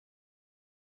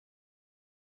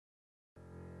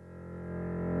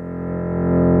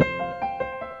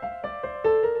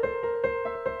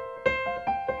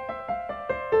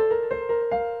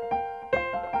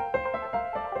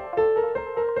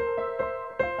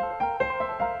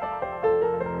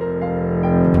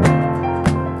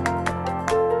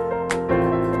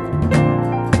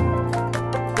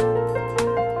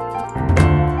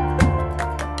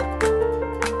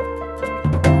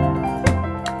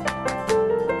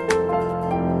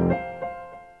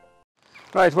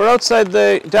Right, we're outside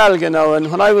the Dalgan now,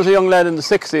 and when I was a young lad in the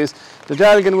 60s, the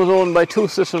Dalgan was owned by two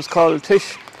sisters called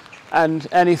Tish and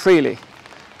Annie Freely.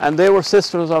 And they were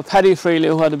sisters of Paddy Freely,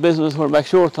 who had a business where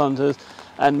McShortons is,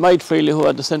 and Mike Freely, who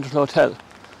had the Central Hotel.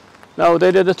 Now,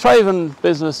 they did a thriving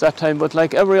business that time, but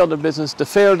like every other business, the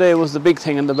fair day was the big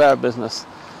thing in the bar business.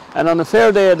 And on the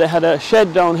fair day, they had a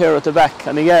shed down here at the back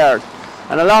and a yard.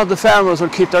 And a lot of the farmers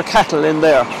would keep their cattle in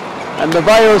there. And the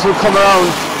buyers would come around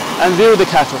and view the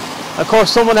cattle. Of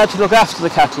course, someone had to look after the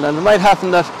cattle, and it might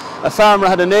happen that a farmer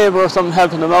had a neighbour or something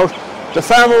helping them out. The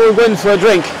farmer would go in for a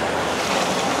drink,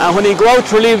 and when he'd go out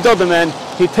to relieve the other men,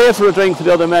 he'd pay for a drink for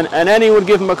the other men, and Annie would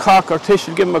give him a cock, or Tish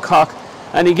would give him a cock,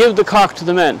 and he'd give the cock to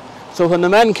the men. So when the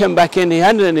man came back in, he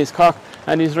handed in his cock,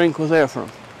 and his drink was there for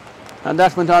him. And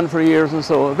that went on for years and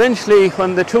so. Eventually,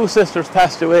 when the two sisters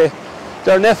passed away,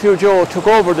 their nephew Joe took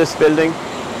over this building.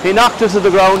 He knocked it to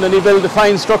the ground, and he built a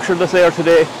fine structure that's there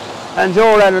today. And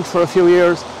Joe ran it for a few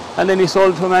years, and then he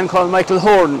sold it to a man called Michael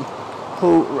Horton,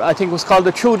 who I think was called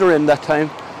the Tudor in that time.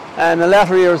 And in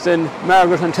latter years then,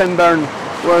 Margaret and Tim Byrne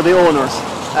were the owners,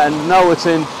 and now it's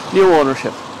in new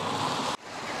ownership.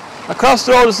 Across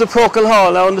the road is the Procol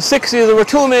Hall. Now in the 60s there were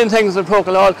two main things at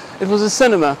Procol Hall. It was a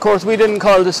cinema. Of course we didn't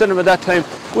call it a cinema that time.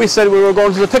 We said we were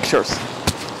going to the pictures.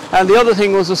 And the other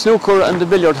thing was the snooker and the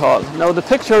billiard hall. Now the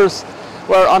pictures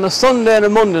were on a Sunday and a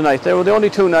Monday night. They were the only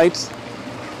two nights.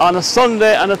 On a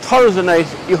Sunday and a Thursday night,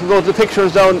 you could go to the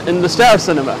pictures down in the Star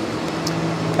Cinema.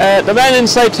 The man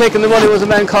inside taking the money was a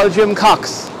man called Jim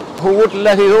Cox, who wouldn't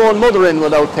let his own mother in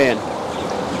without paying.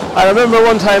 I remember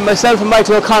one time myself and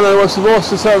Michael O'Connell were supposed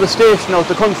to serve a station out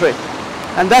the country.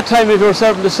 And that time if you were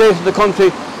serving the station in the country,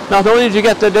 not only did you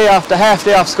get the day off, the half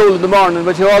day off school in the morning,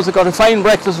 but you also got a fine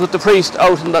breakfast with the priest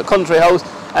out in the country house,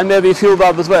 and maybe a few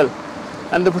bob as well.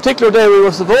 And the particular day we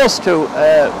were supposed to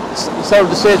serve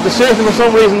the station for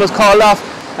some reason was called off,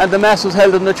 and the mass was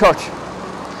held in the church.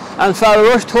 And Father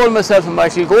Rush told myself and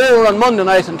Michael, go over on Monday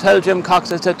night and tell Jim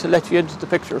Cox I said to let you into the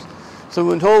pictures. So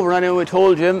we went over anyway, we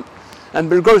told Jim, and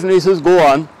begrudgingly he says, go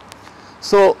on.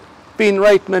 So being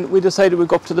right meant we decided we'd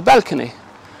go up to the balcony.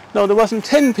 Now there wasn't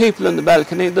 10 people in the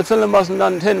balcony, the film wasn't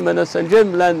on 10 minutes, and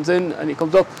Jim lands in and he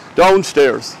comes up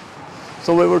downstairs.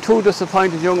 So we were two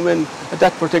disappointed young men at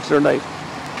that particular night.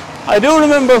 I do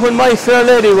remember when My Fair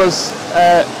Lady was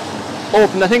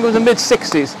opened, I think it was the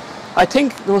mid-60s. I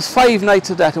think there was 5 nights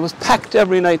of that. It was packed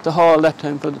every night, the hall that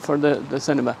time for the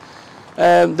cinema.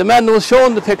 The man that was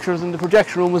showing the pictures in the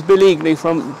projection room was Bill Eagney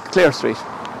from Clare Street.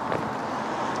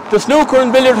 The snooker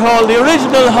and billiard hall, the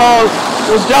original hall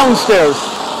was downstairs.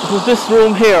 It was this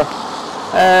room here.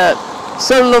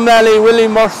 Cyril O'Malley, Willie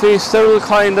Murphy, Cyril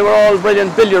Coyne, they were all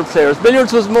brilliant billiard players.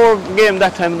 Billiards was more game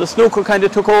that time, and the snooker kind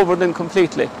of took over them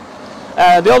completely.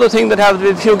 The other thing that happened,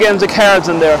 a few games of cards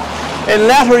in there. In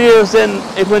latter years then,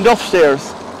 it went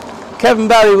upstairs. Kevin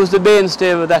Barry was the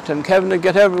mainstay of that time. Kevin would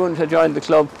get everyone to join the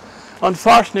club.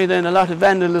 Unfortunately then, a lot of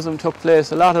vandalism took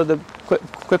place, a lot of the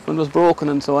equipment was broken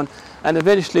and so on, and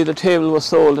eventually the table was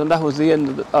sold, and that was the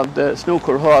end of the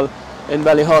snooker hall in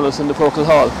Ballyhaunis in the Procol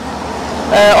Hall.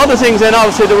 Other things then,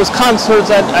 obviously there was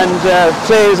concerts and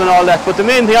plays and all that, but the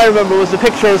main thing I remember was the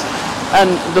pictures and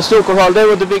the snooker hall. They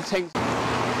were the big things.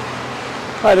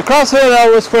 Right, across here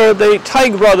now was where the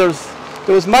Tighe brothers,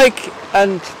 there was Mike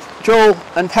and Joe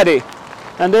and Paddy,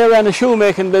 and they ran a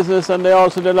shoemaking business, and they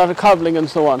also did a lot of cobbling and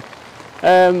so on.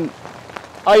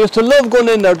 I used to love going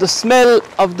in there. The smell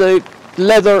of the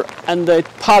leather and the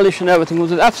polish and everything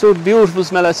was an absolute beautiful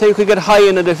smell. I'd say you could get high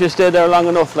in it if you stayed there long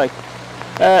enough. Like.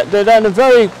 They ran a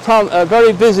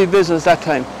very busy business that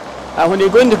time. And when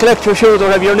you go in to collect your shoes, they'll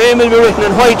have your name will be written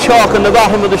in white chalk on the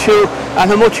bottom of the shoe and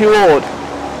how much you owed.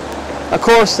 Of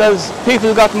course, as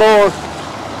people got more,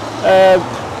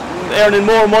 earning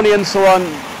more money and so on,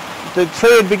 the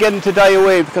trade began to die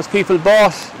away because people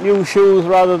bought new shoes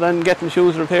rather than getting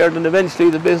shoes repaired, and eventually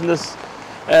the business,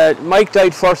 Mike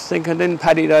died first, I think, and then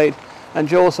Paddy died, and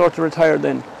Joe sort of retired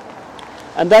then.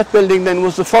 And that building then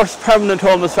was the first permanent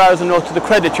home, as far as I know, to the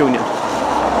credit union.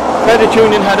 Credit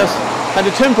union had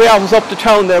a temporary office up the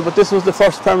town there, but this was the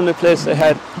first permanent place they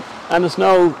had, and it's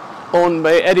now owned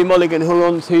by Eddie Mulligan, who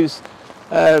runs his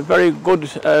very good,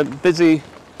 busy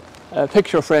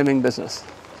picture framing business.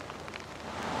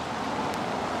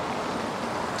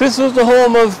 This was the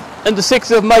home of, in the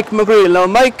 60s, of Mike McGreal. Now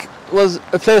Mike was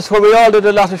a place where we all did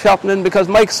a lot of shopping in because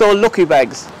Mike sold lucky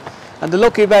bags. And the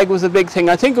lucky bag was a big thing.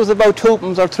 I think it was about 2p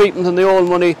or 3p in the old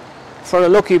money for a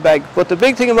lucky bag. But the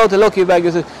big thing about the lucky bag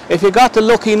is that if you got the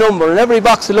lucky number, in every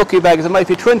box of lucky bags, there might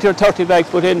be 20 or 30 bags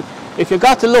put in. If you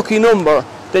got the lucky number,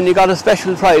 then you got a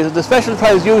special prize. And the special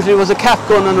prize usually was a cap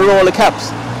gun and a roll of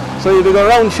caps. So you'd be going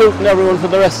around shooting everyone for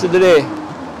the rest of the day.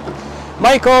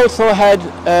 Mike also had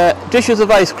dishes of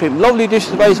ice cream, lovely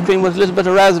dishes of ice cream with a little bit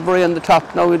of raspberry on the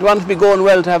top. Now we'd want to be going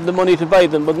well to have the money to buy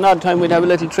them, but not time we'd have a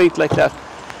little treat like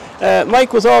that.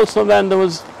 Mike was also a man that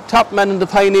was top man in the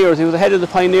Pioneers. He was the head of the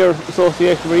Pioneer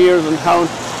Association for years in town.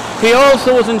 He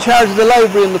also was in charge of the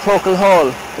library in the Procol Hall.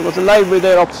 There was a library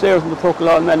there upstairs in the Procol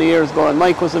Hall many years ago, and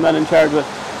Mike was the man in charge of it.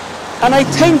 And I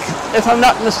think, if I'm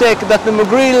not mistaken, that the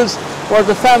McGreels were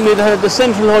the family that had the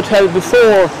Central Hotel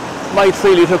before Mike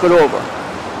Freely took it over.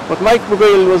 But Mike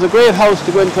McGreel was a great house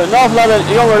to go into. An awful lot of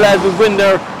younger lads would go in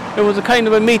there. It was a kind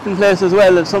of a meeting place as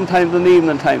well, and sometimes in the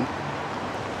evening time.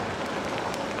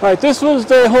 Right, this was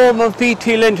the home of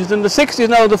P.T. Lynch's. In the 60s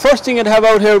now, the first thing you'd have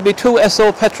out here would be 2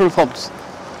 SO petrol pumps.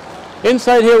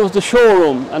 Inside here was the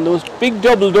showroom, and there was big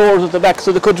double doors at the back,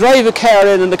 so they could drive a car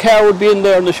in, and the car would be in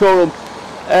there in the showroom.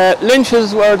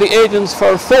 Lynch's were the agents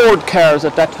for Ford cars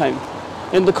at that time.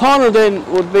 In the corner then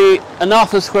would be an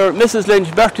office where Mrs. Lynch,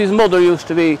 Bertie's mother, used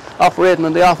to be operating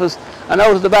in the office, and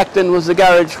out of the back then was the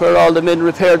garage where all the men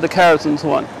repaired the cars and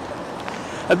so on.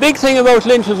 A big thing about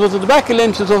Lynch's was at the back of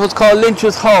Lynch's was what's called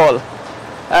Lynch's Hall,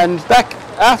 and back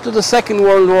after the Second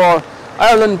World War,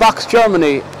 Ireland boxed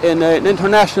Germany in an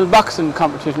international boxing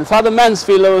competition. Father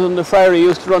Mansfield, who was in the Friary,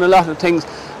 used to run a lot of things.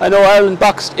 I know Ireland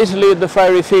boxed Italy at the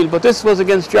Friary Field, but this was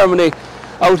against Germany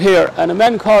out here. And a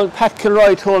man called Pat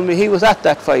Kilroy told me he was at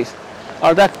that fight,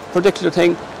 or that particular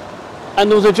thing. And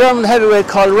there was a German heavyweight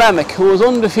called Ramick who was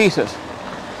undefeated.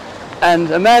 And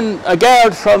a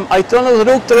guard from, I don't know,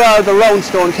 the Oak or the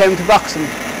Roundstone came to box him,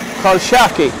 called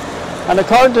Sharkey. And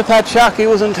according to Pat, Sharkey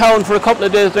was in town for a couple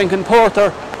of days drinking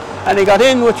porter, and he got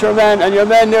in with your man, and your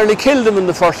man nearly killed him in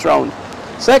the first round.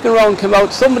 Second round came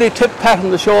out, somebody tipped Pat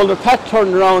on the shoulder, Pat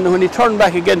turned around, and when he turned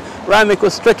back again, Ramick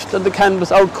was stretched on the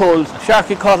canvas out cold.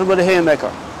 Sharkey caught him with a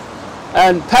haymaker.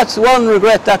 And Pat's one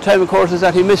regret that time, of course, is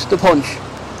that he missed the punch.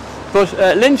 But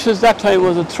Lynch's that time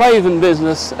was a thriving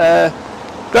business.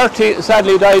 Gertie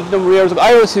sadly died a number of years ago.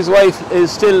 Iris, his wife, is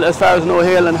still, as far as I know,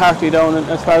 Hale and Harty down, and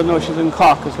as far as I know, she's in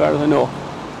Cork, as far as I know.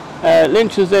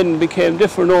 Lynch's then became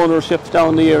different ownerships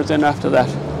down the years then after that.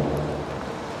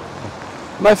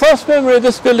 My first memory of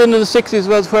this building in the 60s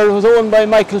was where it was owned by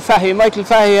Michael Fahey. Michael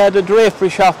Fahey had a drapery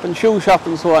shop and shoe shop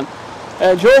and so on.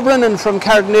 Joe Brennan from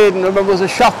Cardenhaden, I remember, was a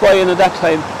shop boy in at that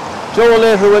time. Joe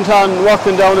later went on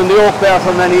working down in the Oak Bear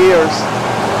for many years.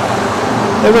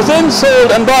 It was then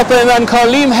sold and bought by a man called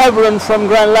Liam Heverin from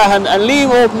Granlahan, and Liam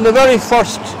opened the very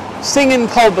first singing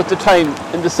pub at the time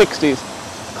in the 60s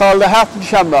called the Harp and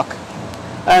Shamrock.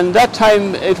 And that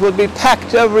time it would be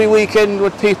packed every weekend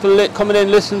with people coming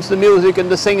in listening to the music and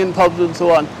the singing pubs and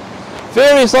so on.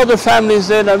 Various other families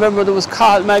then, I remember there was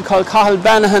a man called Cathal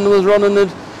Banahan was running it.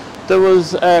 There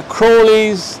was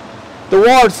Crowley's, the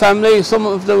Ward family, some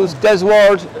of those, Des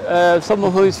Ward, some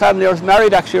of whose family are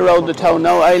married actually around the town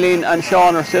now. Eileen and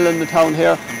Sean are still in the town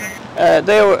here.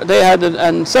 They had it,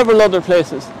 and several other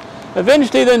places.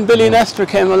 Eventually then Billy Nestor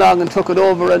came along and took it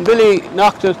over, and Billy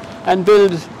knocked it and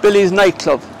built Billy's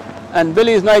nightclub. And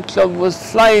Billy's nightclub was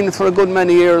flying for a good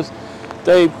many years.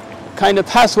 The kind of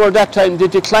password that time,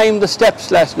 did you climb the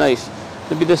steps last night?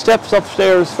 There'd be the steps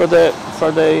upstairs for the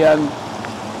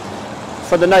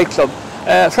nightclub.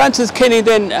 Francis Kinney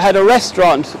then had a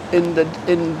restaurant in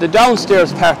the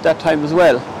downstairs part that time as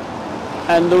well.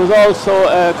 And there was also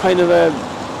a kind of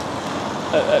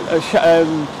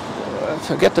I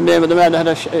forget the name of the man that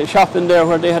had a shop in there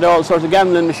where they had all sorts of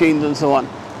gambling machines and so on.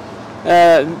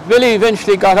 Billy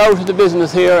eventually got out of the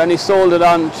business here and he sold it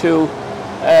on to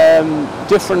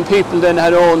different people then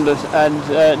had owned it, and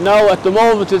now at the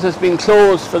moment it has been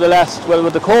closed for the last, well,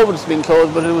 with the COVID it's been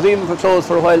closed, but it was even closed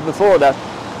for a while before that.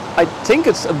 I think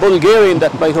it's a Bulgarian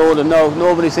that might own it now,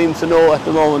 nobody seems to know at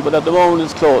the moment, but at the moment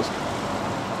it's closed.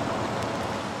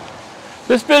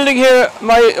 This building here,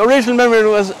 my original memory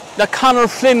was that Conor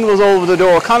Flynn was over the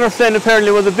door. Conor Flynn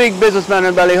apparently was a big businessman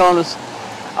in Ballyhaunis.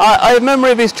 I have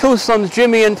memory of his two sons,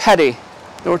 Jimmy and Paddy.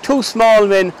 They were two small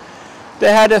men.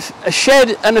 They had a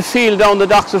shed and a field down the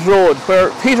Doctors Road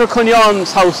where Peter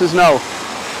Cugnon's house is now.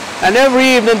 And every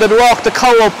evening they'd walk the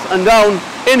cow up and down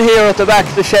in here at the back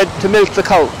of the shed to milk the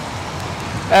cow.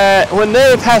 When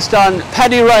they passed on,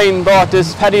 Paddy Ryan bought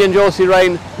this, Paddy and Josie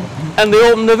Ryan, and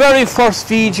they opened the very first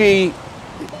VG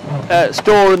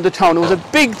store in the town. It was a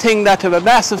big thing that time, a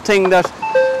massive thing that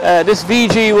this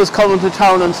VG was coming to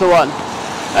town and so on.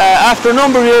 After a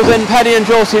number of years then, Paddy and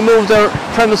Josie moved their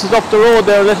premises up the road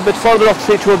there a little bit further up the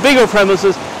street to a bigger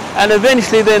premises, and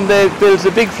eventually then they built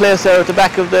a big place there at the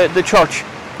back of the church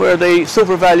where the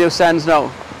Super Value stands now.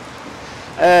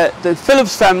 The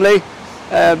Phillips family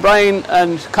Brian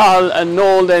and Carl and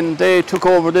Noel, then they took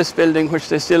over this building, which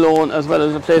they still own, as well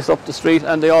as a place up the street,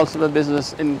 and they also have a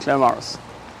business in Kaczmarek.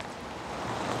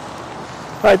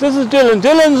 Right, this is Dillon.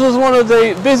 Dillon's was one of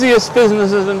the busiest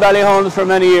businesses in Ballyhaunis for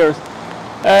many years.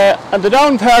 At the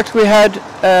down part we had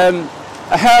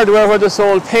a hardware where they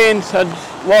sold paint and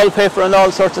wallpaper and all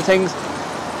sorts of things,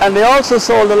 and they also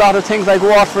sold a lot of things like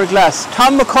water glass.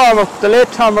 Tom McCormick, the late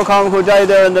Tom McCormick, who died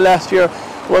there in the last year,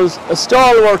 was a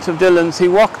stalwart of Dillon's. He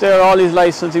worked there all his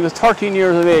life since he was 13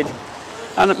 years of age.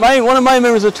 And one of my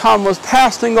memories of Tom was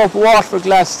passing up water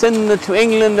glass, sending it to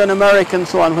England and America and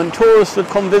so on. When tourists would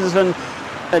come visiting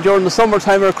during the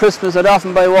summertime or Christmas, they'd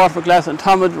often buy water glass, and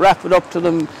Tom would wrap it up to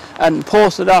them and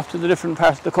post it off to the different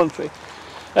parts of the country.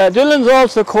 Dillon's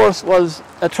also, of course, was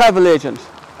a travel agent.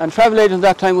 And travel agents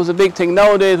at that time was a big thing.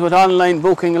 Nowadays, with online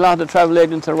booking, a lot of travel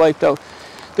agents are wiped out.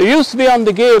 There used to be on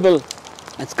the gable,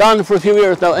 it's gone for a few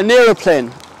years now, an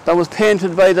aeroplane that was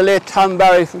painted by the late Tom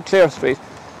Barry from Clare Street.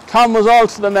 Tom was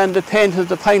also the man that painted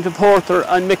the Pint of Porter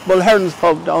and Mick Mulhern's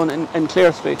pub down in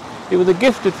Clare Street. He was a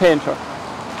gifted painter.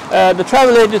 The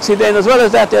travel agency then, as well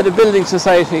as that, they had a building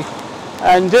society.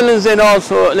 And Dillon's then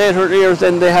also, later years,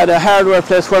 then they had a hardware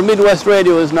place where Midwest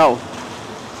Radio is now.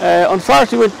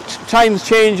 Unfortunately, with times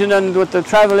changing and with the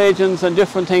travel agents and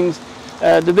different things,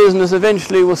 the business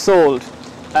eventually was sold.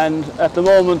 And at the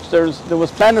moment there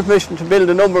was planning permission to build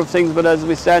a number of things, but as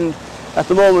we stand at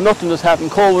the moment nothing has happened.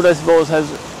 COVID, I suppose, has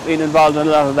been involved in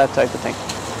a lot of that type of thing.